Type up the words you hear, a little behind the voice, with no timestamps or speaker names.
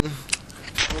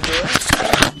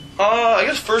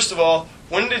guess first of all,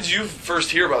 when did you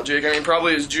first hear about Jake? I mean,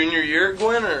 probably his junior year,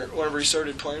 Glenn, or whenever he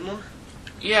started playing more?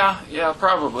 Yeah,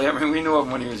 probably. I mean, we knew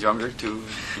him when he was younger, too,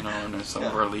 you know, in some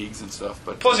of our leagues and stuff.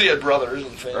 But plus he had brothers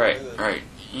and family. Right.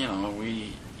 You know,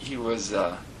 he was,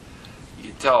 you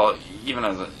could tell, even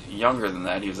as younger than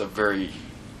that, he was a very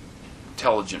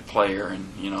intelligent player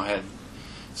and, you know, had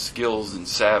skills and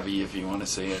savvy, if you want to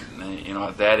say it, you know,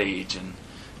 at that age. And,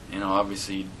 you know,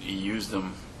 obviously he used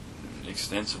them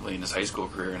extensively in his high school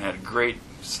career and had great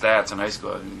stats in high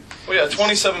school. Well, yeah,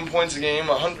 27 points a game,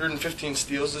 115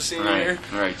 steals this senior year.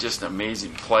 Right, just an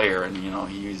amazing player, and you know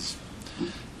you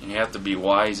have to be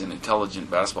wise and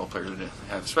intelligent basketball player to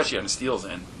have, especially on the steals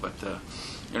end. But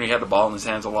you know, he had the ball in his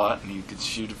hands a lot, and he could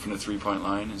shoot it from the 3-point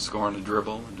line and score on the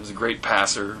dribble. And he was a great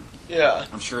passer. Yeah,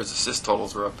 I'm sure his assist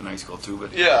totals were up in high school too.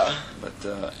 But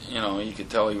you know, you could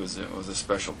tell he was a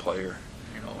special player.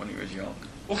 You know, when he was young.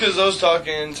 Well, because I was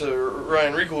talking to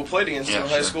Ryan Rico, who played against him in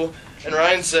high school, and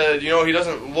Ryan said, you know, he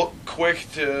doesn't look quick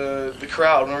to the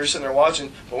crowd when we're sitting there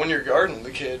watching, but when you're guarding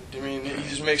the kid, I mean, he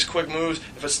just makes quick moves.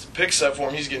 If it's the pick set for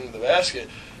him, he's getting to the basket.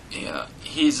 Yeah,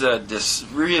 he's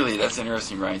really, that's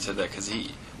interesting Ryan said that, because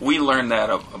we learned that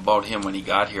about him when he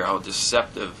got here, how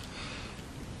deceptive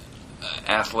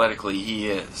athletically he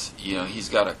is. You know, he's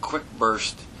got a quick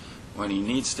burst. When he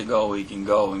needs to go, he can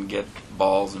go and get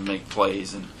balls and make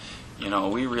plays. And, you know,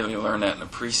 we really learned that in the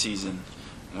preseason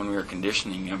when we were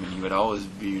conditioning. I mean, he would always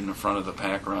be in the front of the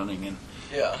pack running. And,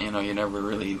 you know, you never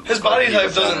really... His body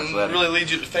type doesn't really lead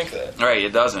you to think that. Right,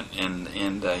 it doesn't.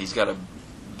 And he's got a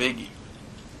big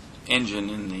engine,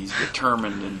 and he's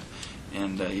determined,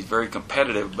 and he's very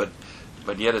competitive,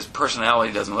 but yet his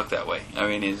personality doesn't look that way. I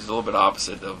mean, he's a little bit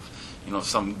opposite of, you know,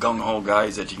 some gung-ho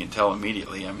guys that you can tell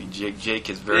immediately. I mean, Jake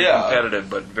is very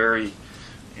competitive, but very,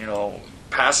 you know,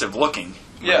 passive-looking.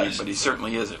 Yes. But he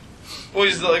certainly isn't. Well,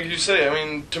 he's like you say. I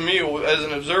mean, to me, as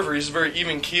an observer, he's very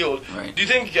even-keeled. Right. Do you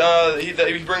think that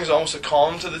he brings almost a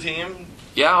calm to the team?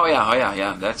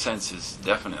 Yeah. That sense is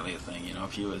definitely a thing. You know,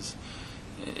 if he was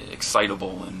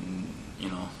excitable and, you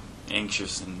know,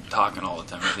 anxious and talking all the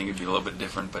time, I think it'd be a little bit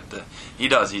different. But he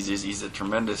does. He's a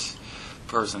tremendous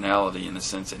personality in the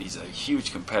sense that he's a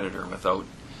huge competitor without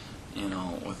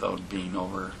being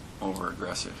over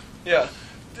aggressive. Yeah.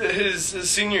 His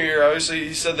senior year, obviously,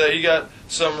 he said that he got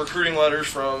some recruiting letters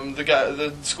from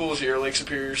the schools here, Lake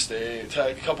Superior State,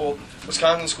 Tech, a couple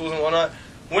Wisconsin schools and whatnot.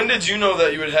 When did you know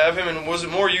that you would have him, and was it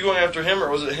more you going after him, or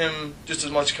was it him just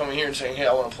as much coming here and saying, hey,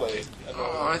 I want to play?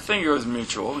 I think it was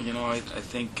mutual. You know, I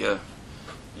think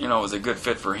you know, it was a good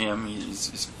fit for him.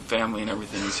 His family and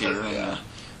everything is here, and it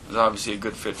was obviously a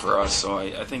good fit for us. So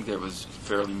I think there was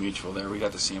fairly mutual there. We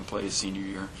got to see him play his senior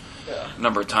year a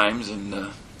number of times, and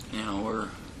you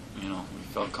know, we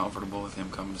felt comfortable with him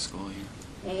coming to school here.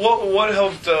 What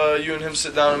helped you and him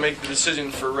sit down and make the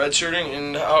decision for redshirting,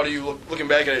 and how do you, looking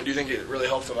back at it, do you think it really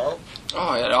helped him out?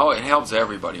 It helps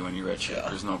everybody when you redshirt.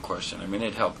 There's no question. I mean,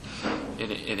 it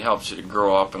helps you to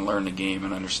grow up and learn the game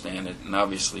and understand it. And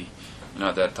obviously, you know,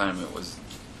 at that time it was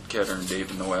Ketter and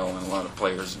David Noel and a lot of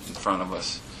players in front of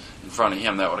us. In front of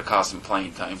him, that would have cost him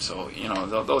playing time. So, you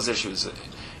know, those issues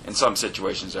in some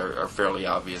situations are fairly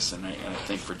obvious, and I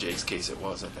think for Jake's case it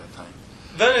was at that time.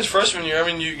 Then his freshman year, I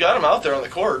mean, you got him out there on the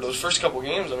court those first couple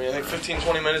games. I mean, I think 15,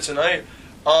 20 minutes a night.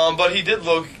 But he did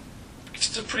look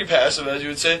pretty passive, as you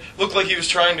would say. Looked like he was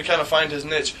trying to kind of find his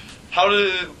niche. How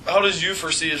does you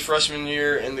foresee his freshman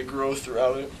year and the growth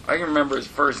throughout it? I can remember his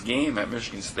first game at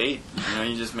Michigan State. You know,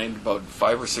 he just made about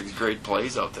 5 or 6 great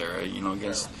plays out there. You know,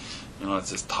 against you know,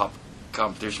 it's this top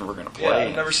competition we're going to play. Yeah,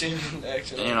 I've never seen him in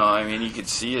action. You know, I mean, you could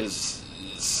see his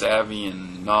savvy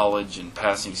and knowledge and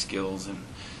passing skills and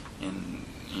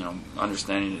you know,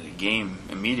 understanding of the game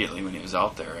immediately when he was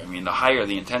out there. I mean, the higher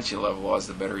the intensity level was,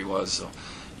 the better he was. So,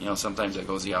 you know, sometimes that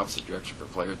goes the opposite direction for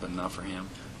players, but not for him.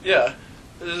 Yeah.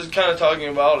 This is kind of talking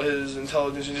about his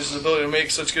intelligence and just his ability to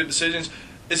make such good decisions.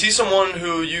 Is he someone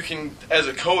who you can, as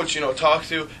a coach, you know, talk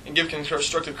to and give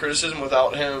constructive criticism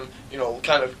without him, you know,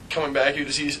 kind of coming back at you?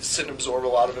 Does he sit and absorb a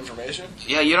lot of information?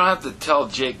 Yeah, you don't have to tell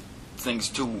Jake things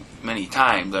too many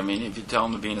times. I mean, if you tell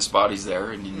him to be in a spot, he's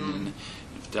there, and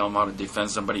if you tell him how to defend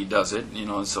somebody, he does it. You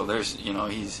know, so there's, you know,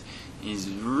 he's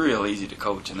real easy to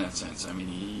coach in that sense. I mean,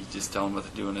 you just tell him what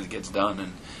to do and it gets done,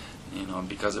 and you know,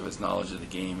 because of his knowledge of the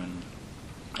game,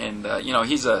 and you know,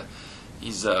 he's a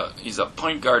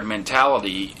point guard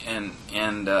mentality, and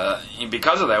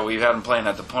because of that, we've had him playing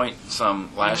at the point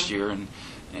some last year, and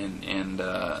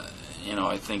you know,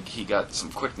 I think he got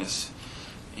some quickness.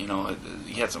 You know,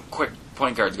 he had some quick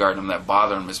point guards guarding him that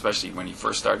bothered him, especially when he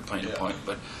first started playing the point.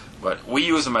 But we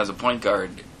use him as a point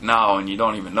guard now, and you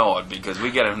don't even know it, because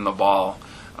we get him the ball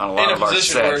on a lot in of a our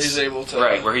position sets, where he's able to,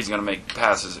 right, where he's going to make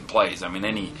passes and plays. I mean,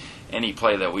 any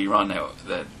play that we run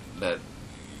that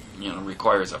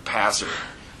requires a passer,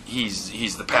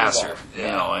 he's the passer. Yeah.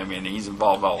 You know, I mean, he's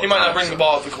involved all the time. He might not bring the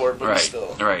ball up the court, but right,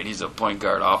 still. Right, he's a point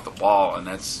guard off the ball, and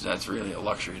that's really a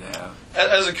luxury to have.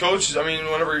 As a coach, I mean,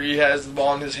 whenever he has the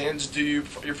ball in his hands, you're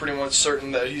pretty much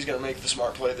certain that he's going to make the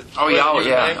smart play. Oh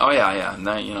yeah.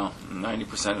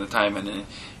 90% of the time, and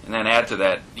then add to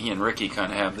that, he and Ricky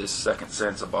kind of have this second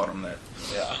sense about him that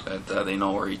they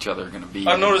know where each other are going to be.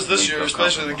 I've noticed this year,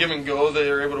 especially the give and go, they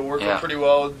were able to work pretty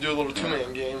well, do a little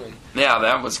two-man game. And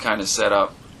that was kind of set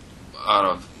up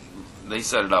they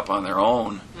set it up on their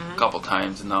own a couple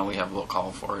times, and now we have a little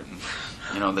call for it,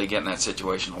 and they get in that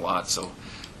situation a lot. So,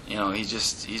 he's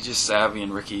just savvy,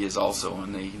 and Ricky is also,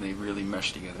 and they really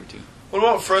mesh together too. What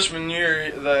about freshman year?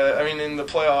 In the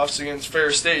playoffs against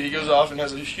Ferris State, he goes off and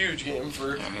has a huge game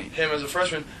for him as a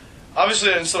freshman. Obviously,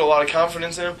 that instilled a lot of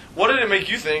confidence in him. What did it make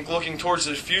you think, looking towards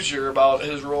his future, about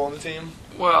his role on the team?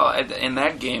 Well, in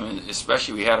that game,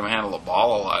 especially, we had him handle the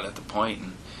ball a lot at the point,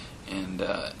 and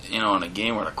in a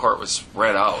game where the court was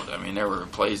spread out, I mean, there were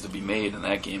plays to be made in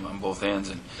that game on both ends,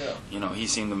 and he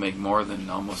seemed to make more than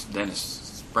almost Dennis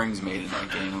Springs made in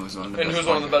that game, who was one of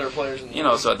the better players in the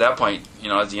league. So at that point,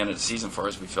 at the end of the season for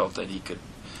us, we felt that he could,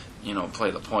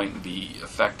 play the point and be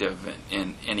effective,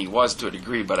 and he was to a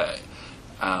degree, but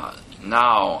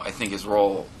now I think his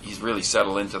role, he's really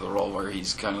settled into the role where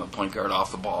he's kind of a point guard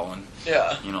off the ball, and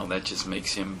that just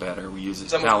makes him better. We use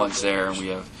his talents there, and we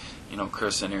have,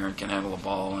 Chris and Aaron can handle the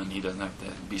ball, and he doesn't have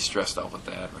to be stressed out with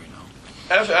that right now.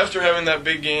 After having that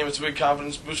big game, it's a big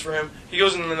confidence boost for him. He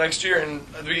goes into the next year, and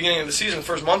at the beginning of the season,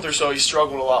 first month or so, he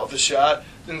struggled a lot with the shot,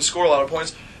 didn't score a lot of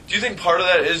points. Do you think part of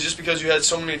that is just because you had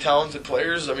so many talented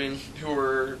players, who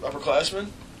were upperclassmen?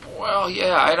 Well,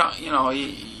 yeah, I don't,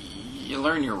 you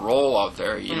learn your role out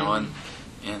there, and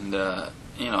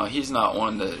he's not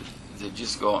one to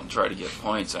just go out and try to get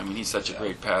points. I mean, he's such a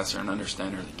great passer and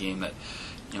understander of the game that,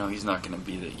 he's not going to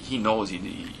be he knows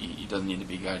he doesn't need to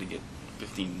be a guy to get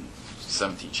 15,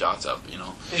 17 shots up,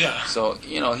 Yeah. So,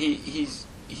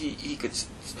 he could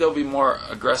still be more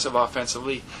aggressive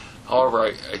offensively. However,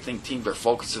 I think teams are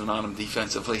focusing on him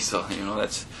defensively, so,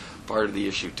 that's part of the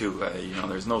issue, too.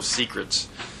 There's no secrets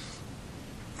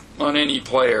on any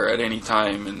player at any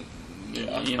time, and,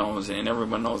 and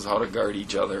everyone knows how to guard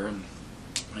each other, and,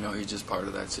 he's just part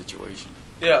of that situation.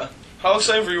 Yeah. How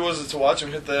exciting for you was it to watch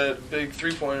him hit that big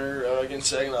three-pointer against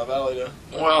Saginaw Valley?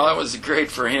 Well, that was great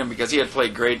for him because he had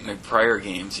played great in the prior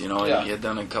games. He had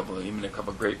done a couple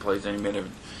of great plays, and he made a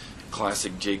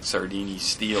classic Jake Suardini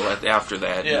steal after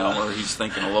that, where he's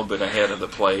thinking a little bit ahead of the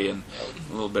play and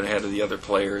a little bit ahead of the other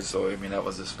players. So, that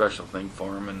was a special thing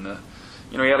for him. And,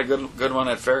 he had a good one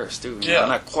at Ferris, too.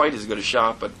 Not quite as good a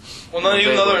shot, but... Well, not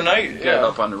even the other night. Got it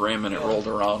up on the rim, and it rolled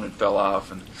around and fell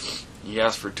off, and... He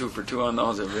asked for 2 for 2 on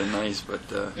those. It would have been nice, but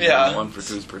 1 for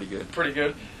 2 is pretty good. Pretty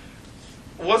good.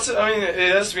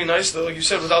 It has to be nice though, like you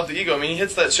said, without the ego. He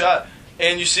hits that shot,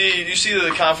 and you see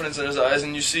the confidence in his eyes,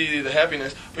 and you see the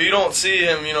happiness, but you don't see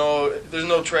him. There's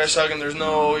no trash talking. There's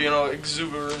no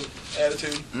exuberant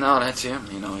attitude. No, that's him.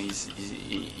 He's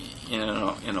in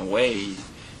a way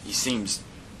he seems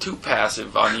too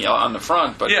passive on the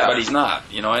front, but he's not.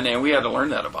 And we had to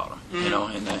learn that about him.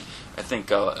 Mm-hmm. And I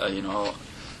think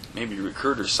maybe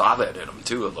recruiters saw that in him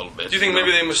too a little bit. Do you think maybe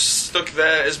they mistook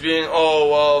that as being,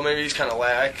 maybe he's kind of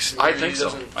lax? I think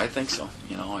so.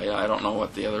 I don't know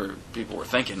what the other people were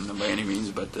thinking by any means,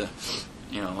 but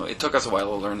it took us a while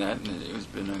to learn that, and it's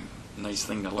been a nice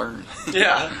thing to learn.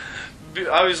 Yeah.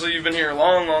 Obviously, you've been here a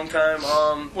long, long time.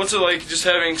 What's it like just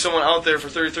having someone out there for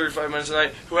 30, 35 minutes a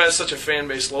night who has such a fan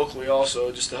base locally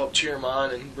also, just to help cheer him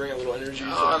on and bring a little energy?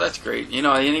 Oh, that's great.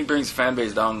 And he brings fan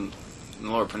base down in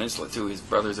the Lower Peninsula too. His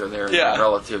brothers are there, and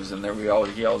relatives, and he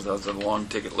always does a long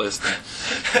ticket list.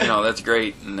 And, that's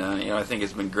great, and I think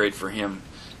it's been great for him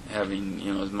having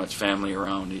as much family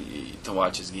around to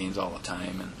watch his games all the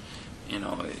time, and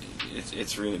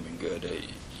it's really been good,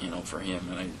 for him,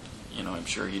 and I'm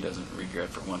sure he doesn't regret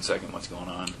for 1 second what's going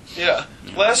on. Yeah.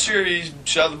 Last year he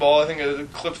shot the ball, I think, at a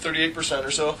clip 38%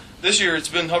 or so. This year it's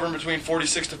been hovering between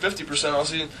 46 to 50% all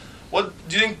season. What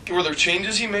do you think? Were there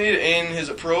changes he made in his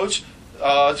approach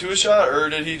to his shot, or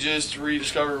did he just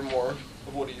rediscover more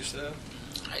of what he used to have?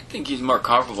 I think he's more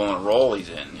comfortable in the role he's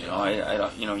in. I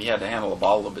don't. He had to handle the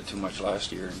ball a little bit too much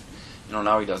last year, and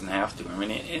now he doesn't have to.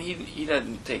 And he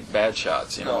doesn't take bad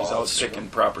shots. He's always picking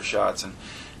proper shots, and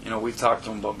we've talked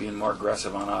to him about being more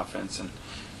aggressive on offense, and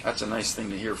that's a nice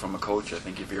thing to hear from a coach. I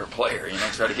think if you're a player,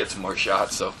 try to get some more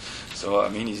shots. So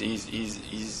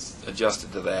he's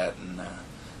adjusted to that, and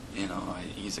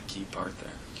he's a key part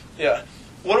there. Yeah.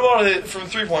 What about it from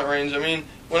 3-point range? I mean,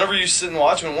 whenever you sit and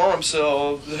watch him in warm-ups,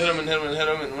 so hit him and hit him and hit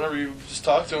him, and whenever you just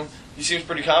talk to him, he seems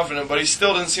pretty confident, but he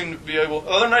still doesn't seem to be able. The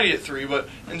other night he hit 3, but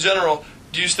in general,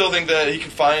 do you still think that he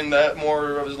could find that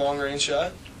more of his long-range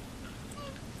shot?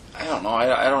 I don't know.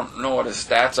 I don't know what his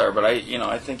stats are, but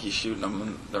I think he's shooting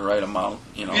them the right amount.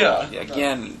 Yeah.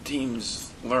 Again,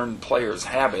 teams learn players'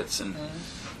 habits, and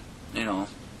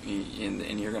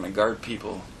and you're going to guard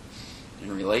people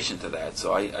in relation to that.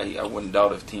 So I wouldn't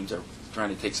doubt if teams are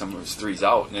trying to take some of his threes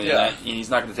out. And he's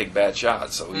not going to take bad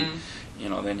shots. So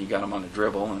then you got him on the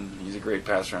dribble, and he's a great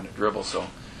passer on the dribble. So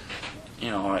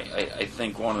I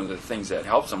think one of the things that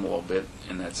helps him a little bit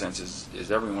in that sense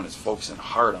is everyone is focusing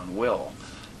hard on Will.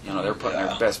 They're putting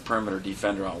their best perimeter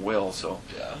defender on Will, so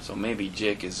maybe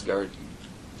Jake is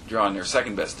drawing their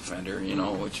second best defender,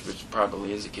 which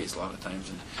probably is the case a lot of times,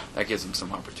 and that gives him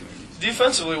some opportunities.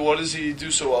 Defensively, what does he do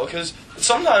so well? Because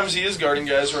sometimes he is guarding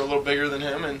guys who are a little bigger than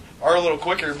him and are a little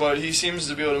quicker, but he seems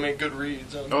to be able to make good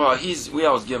reads. Well, we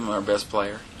always give him our best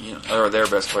player, or their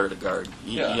best player to guard.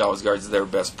 He always guards their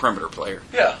best perimeter player.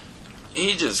 Yeah.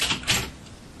 He's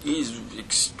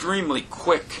extremely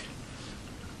quick.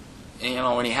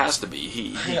 When he has to be,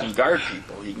 he can guard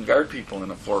people. He can guard people in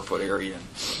a 4-foot area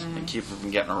and keep them from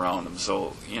getting around him.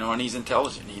 So, and he's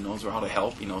intelligent. He knows how to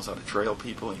help. He knows how to trail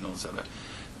people. He knows how to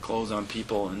close on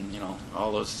people. And,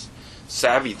 all those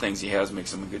savvy things he has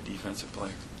makes him a good defensive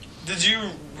player. Did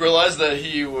you realize that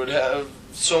he would have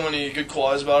so many good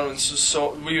qualities about him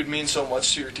and he would mean so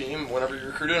much to your team whenever you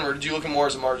recruited him, or did you look at him more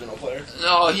as a marginal player?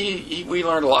 No, we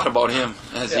learned a lot about him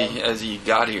as he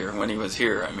got here, when he was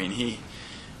here. I mean, he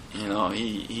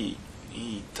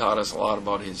taught us a lot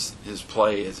about his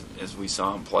play as we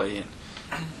saw him play, and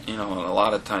and a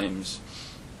lot of times,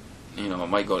 it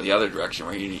might go the other direction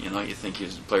where you think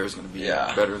his player is going to be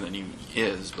better than he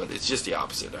is, but it's just the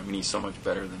opposite. I mean, he's so much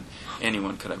better than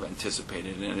anyone could have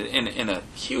anticipated, and a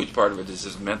huge part of it is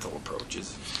his mental approach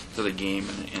to the game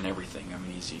and everything. I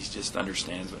mean, he just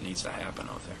understands what needs to happen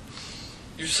out there.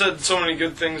 You said so many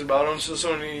good things about him,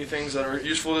 so many things that are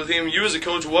useful to the team. You as a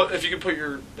coach, what if you could put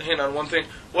your hand on one thing?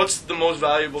 What's the most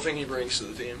valuable thing he brings to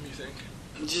the team, you think?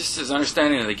 Just his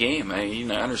understanding of the game. He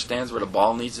understands where the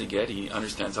ball needs to get. He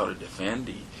understands how to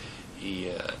defend.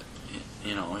 He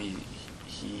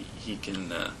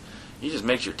just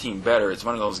makes your team better. It's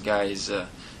one of those guys.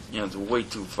 It's way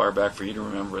too far back for you to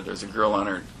remember. There's a girl on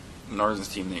our Northern's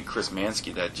team named Chris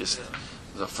Mansky that just.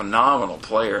 Was a phenomenal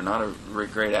player, not a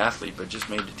great athlete, but just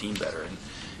made the team better. And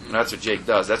that's what Jake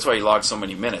does. That's why he logs so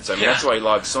many minutes. I mean, that's why he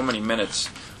logs so many minutes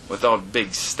without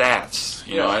big stats.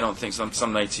 I don't think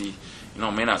some nights he,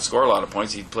 may not score a lot of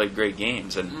points. He played great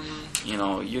games, and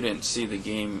you didn't see the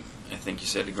game. I think you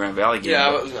said the Grand Valley game.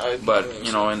 Yeah, but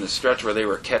in the stretch where they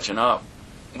were catching up,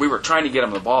 we were trying to get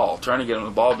him the ball,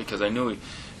 because I knew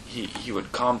he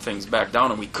would calm things back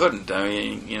down, and we couldn't. I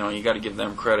mean, you got to give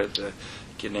them credit.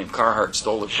 Kid named Carhart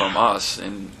stole it from us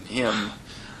and him,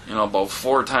 about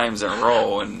 4 times in a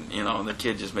row, and the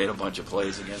kid just made a bunch of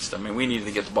plays against him. I mean, we needed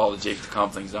to get the ball to Jake to calm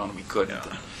things down, and we couldn't.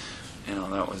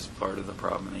 And, that was part of the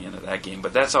problem at the end of that game.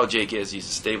 But that's how Jake is. He's a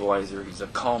stabilizer. He's a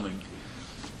calming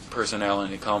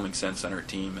personality, a calming sense on our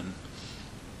team, and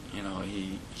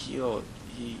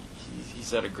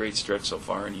he's had a great stretch so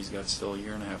far, and he's got still a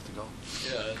year and a half to go.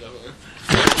 Yeah, definitely.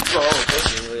 That's all the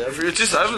questions really.